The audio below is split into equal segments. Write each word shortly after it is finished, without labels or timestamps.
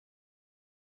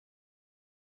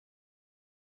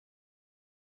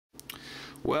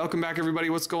Welcome back, everybody.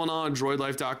 What's going on?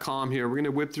 Droidlife.com here. We're going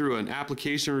to whip through an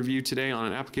application review today on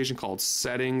an application called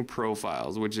Setting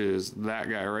Profiles, which is that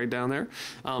guy right down there.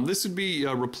 This would be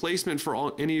a replacement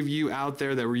for any of you out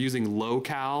there that were using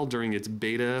Locale during its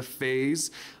beta phase.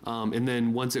 And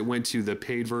then once it went to the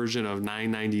paid version of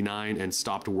 $9.99 and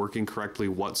stopped working correctly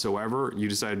whatsoever, you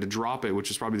decided to drop it,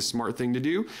 which is probably the smart thing to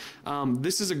do.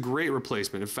 This is a great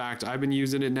replacement. In fact, I've been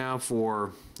using it now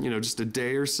for just a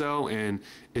day or so, and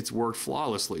it's worked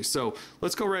flawlessly. So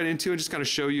let's go right into it, just kind of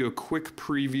show you a quick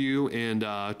preview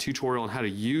and tutorial on how to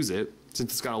use it,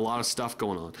 since it's got a lot of stuff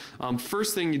going on.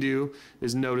 First thing you do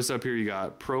is notice up here you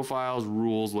got profiles,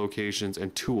 rules, locations,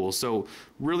 and tools. So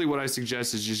really what I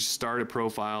suggest is just start at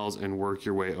profiles and work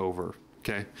your way over,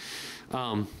 okay?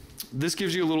 This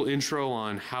gives you a little intro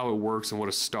on how it works and what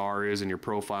a star is in your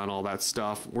profile and all that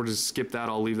stuff. We're just skip that.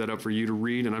 I'll leave that up for you to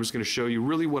read, and I'm just going to show you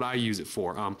really what I use it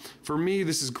for. For me,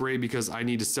 this is great because I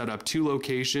need to set up 2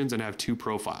 locations and have 2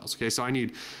 profiles. Okay, so I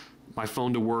need my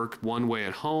phone to work one way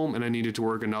at home, and I need it to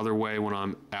work another way when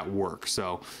I'm at work.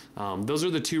 So those are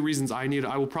the 2 reasons I need it.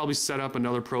 I will probably set up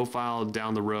another profile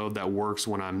down the road that works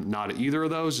when I'm not at either of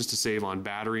those, just to save on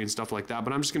battery and stuff like that.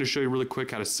 But I'm just going to show you really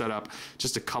quick how to set up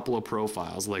just a couple of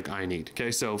profiles like I need.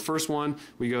 Okay, so first one,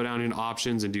 we go down in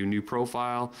options and do new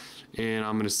profile, and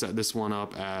I'm going to set this one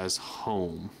up as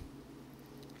home.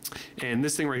 And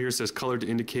this thing right here says color to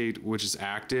indicate which is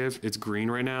active. It's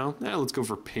green right now. Let's go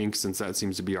for pink, since that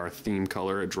seems to be our theme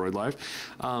color at Droid Life.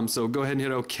 So go ahead and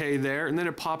hit OK there, and then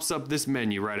it pops up this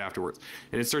menu right afterwards.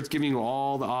 And it starts giving you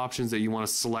all the options that you want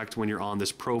to select when you're on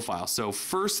this profile. So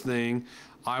first thing,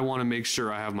 I want to make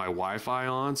sure I have my Wi-Fi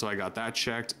on, so I got that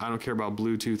checked. I don't care about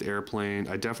Bluetooth, airplane.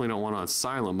 I definitely don't want it on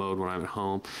silent mode when I'm at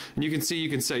home. And you can see you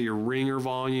can set your ringer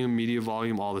volume, media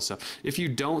volume, all this stuff. If you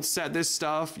don't set this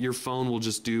stuff, your phone will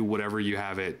just do whatever you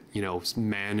have it,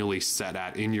 manually set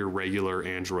at in your regular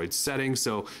Android settings.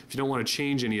 So if you don't want to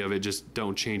change any of it, just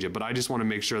don't change it. But I just want to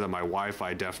make sure that my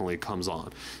Wi-Fi definitely comes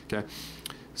on. Okay.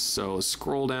 So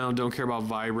scroll down, don't care about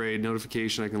vibrate,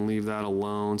 notification, I can leave that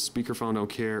alone. Speakerphone, don't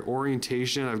care.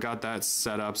 Orientation, I've got that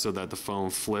set up so that the phone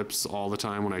flips all the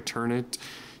time when I turn it.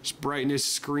 Just brightness,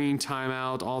 screen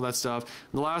timeout, all that stuff.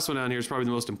 And the last one down here is probably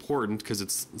the most important, because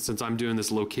it's, since I'm doing this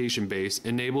location base,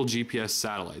 enable GPS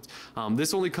satellites.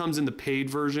 This only comes in the paid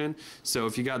version, so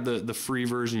if you got the free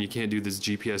version, you can't do this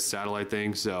GPS satellite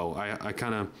thing. So I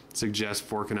kind of suggest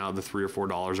forking out the $3 or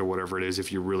 $4 or whatever it is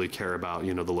if you really care about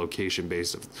the location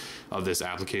base of this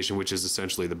application, which is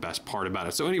essentially the best part about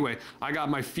it. So anyway, I got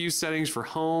my few settings for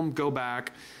home. Go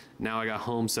back. Now I got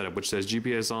home set up, which says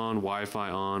GPS on, Wi-Fi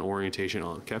on, orientation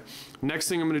on, okay? Next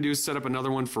thing I'm gonna do is set up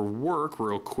another one for work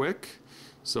real quick.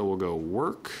 So we'll go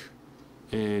work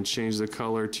and change the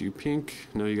color to pink.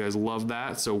 I know you guys love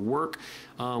that, so work.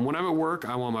 When I'm at work,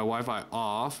 I want my Wi-Fi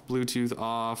off, Bluetooth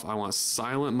off, I want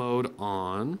silent mode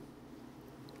on.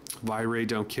 Vibrate,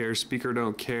 don't care. Speaker,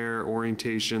 don't care.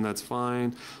 Orientation, that's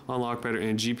fine. Unlock better,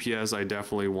 and GPS I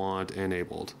definitely want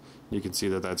enabled. You can see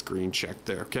that that's green checked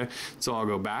there, okay? So I'll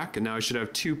go back, and now I should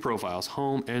have 2 profiles,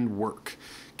 home and work.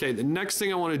 Okay, the next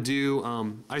thing I want to do,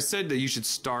 I said that you should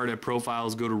start at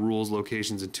profiles, go to rules,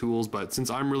 locations, and tools, but since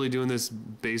I'm really doing this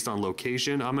based on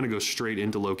location, I'm going to go straight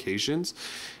into locations,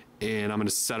 and I'm going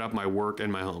to set up my work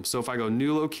and my home. So if I go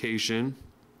new location,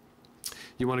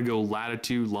 you want to go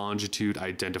latitude, longitude,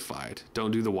 identified. Don't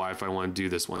do the Wi-Fi one, do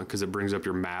this one, because it brings up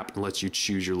your map and lets you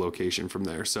choose your location from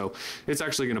there. So it's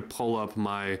actually going to pull up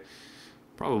my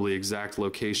probably exact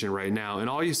location right now. And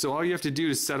all you have to do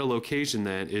to set a location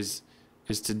then is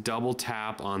to double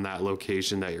tap on that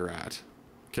location that you're at.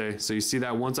 Okay, so you see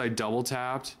that once I double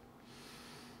tapped,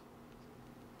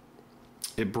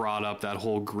 it brought up that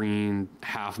whole green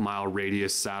half-mile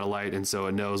radius satellite, and so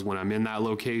it knows when I'm in that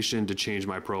location to change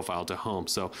my profile to home.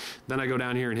 So then I go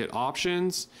down here and hit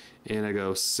options, and I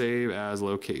go save as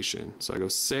location. So I go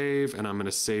save, and I'm going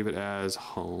to save it as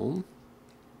home.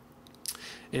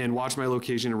 And watch my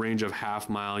location in a range of half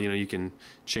mile. You can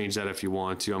change that if you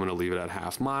want to. I'm going to leave it at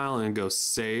half mile and go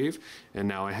save. And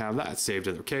now I have that saved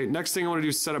in there. Okay, next thing I want to do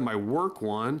is set up my work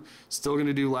one. Still going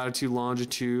to do latitude,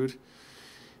 longitude.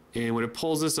 And when it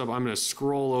pulls this up, I'm going to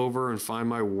scroll over and find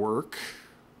my work,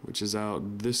 which is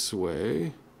out this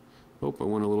way. Oh, I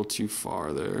went a little too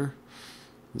far there.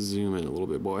 Zoom in a little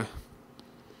bit, boy.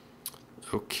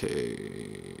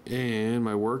 Okay, and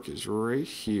my work is right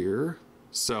here.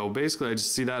 So basically, I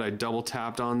just see that I double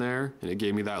tapped on there, and it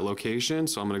gave me that location.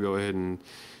 So I'm going to go ahead and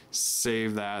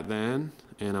save that then,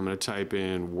 and I'm going to type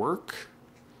in work,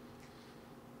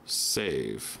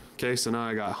 save. Okay, so now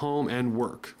I got home and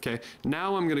work. Okay,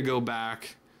 now I'm going to go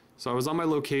back. So I was on my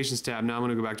locations tab. Now I'm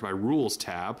going to go back to my rules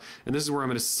tab, and this is where I'm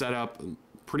going to set up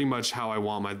pretty much how I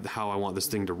want this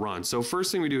thing to run. So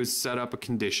first thing we do is set up a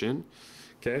condition.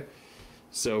 Okay.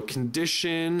 So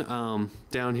condition,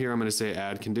 down here, I'm going to say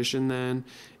add condition then,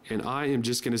 and I am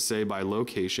just going to say by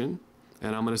location,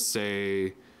 and I'm going to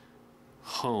say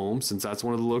home, since that's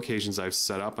one of the locations I've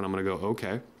set up, and I'm going to go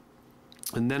okay.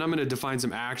 And then I'm going to define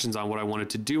some actions on what I want it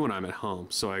to do when I'm at home.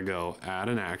 So I go add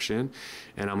an action,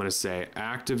 and I'm going to say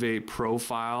activate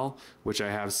profile, which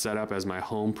I have set up as my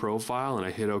home profile, and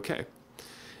I hit okay.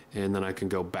 And then I can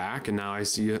go back, and now I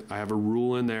see I have a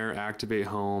rule in there, activate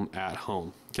home at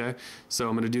home. Okay, so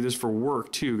I'm going to do this for work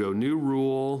too. Go new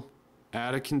rule,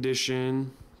 add a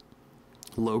condition,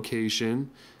 location,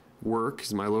 work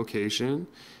is my location,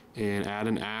 and add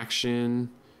an action,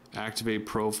 activate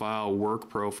profile, work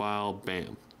profile,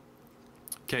 bam.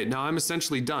 Okay, now I'm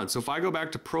essentially done. So if I go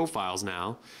back to profiles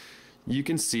now, you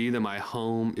can see that my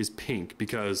home is pink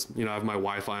because, you know, I have my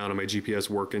Wi-Fi on and my GPS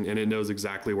working, and it knows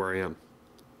exactly where I am.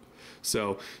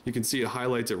 So you can see it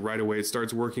highlights it right away. It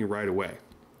starts working right away.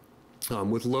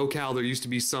 With locale, there used to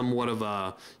be somewhat of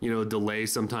a, delay.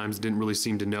 Sometimes it didn't really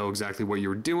seem to know exactly what you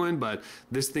were doing, but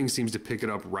this thing seems to pick it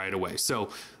up right away. So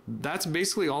that's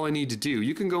basically all I need to do.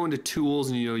 You can go into tools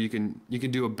and, you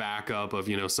can do a backup of,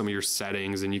 some of your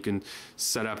settings, and you can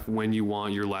set up when you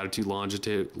want your latitude,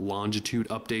 longitude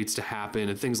updates to happen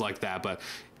and things like that. But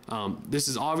this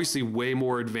is obviously way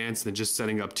more advanced than just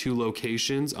setting up 2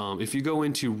 locations. If you go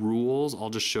into rules,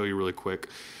 I'll just show you really quick.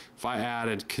 If I add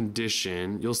a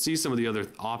condition, you'll see some of the other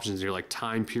options here, like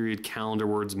time period, calendar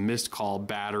words, missed call,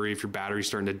 battery. If your battery's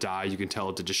starting to die, you can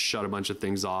tell it to just shut a bunch of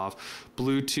things off.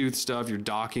 Bluetooth stuff, your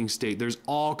docking state. There's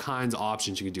all kinds of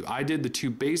options you can do. I did the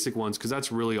 2 basic ones because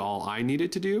that's really all I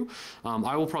needed to do.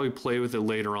 I will probably play with it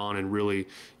later on and really,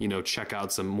 check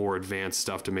out some more advanced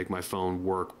stuff to make my phone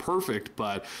work perfect.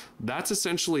 But that's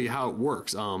essentially how it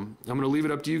works. I'm going to leave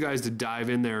it up to you guys to dive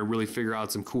in there and really figure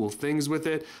out some cool things with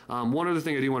it. One other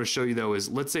thing I do want to show you though is,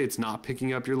 let's say it's not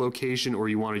picking up your location or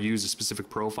you want to use a specific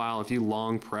profile. If you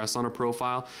long press on a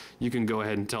profile, you can go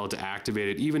ahead and tell it to activate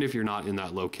it even if you're not in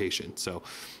that location. So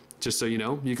just so you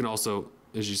know, you can also,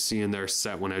 as you see in there,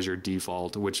 set one as your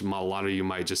default, which a lot of you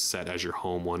might just set as your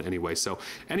home one anyway. So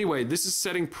anyway, this is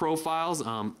setting profiles.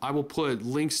 I will put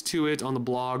links to it on the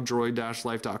blog,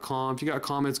 droid-life.com. If you got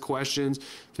comments, questions,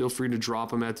 feel free to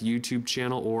drop them at the YouTube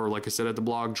channel, or like I said, at the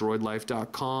blog,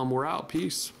 droidlife.com. We're out.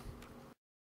 Peace.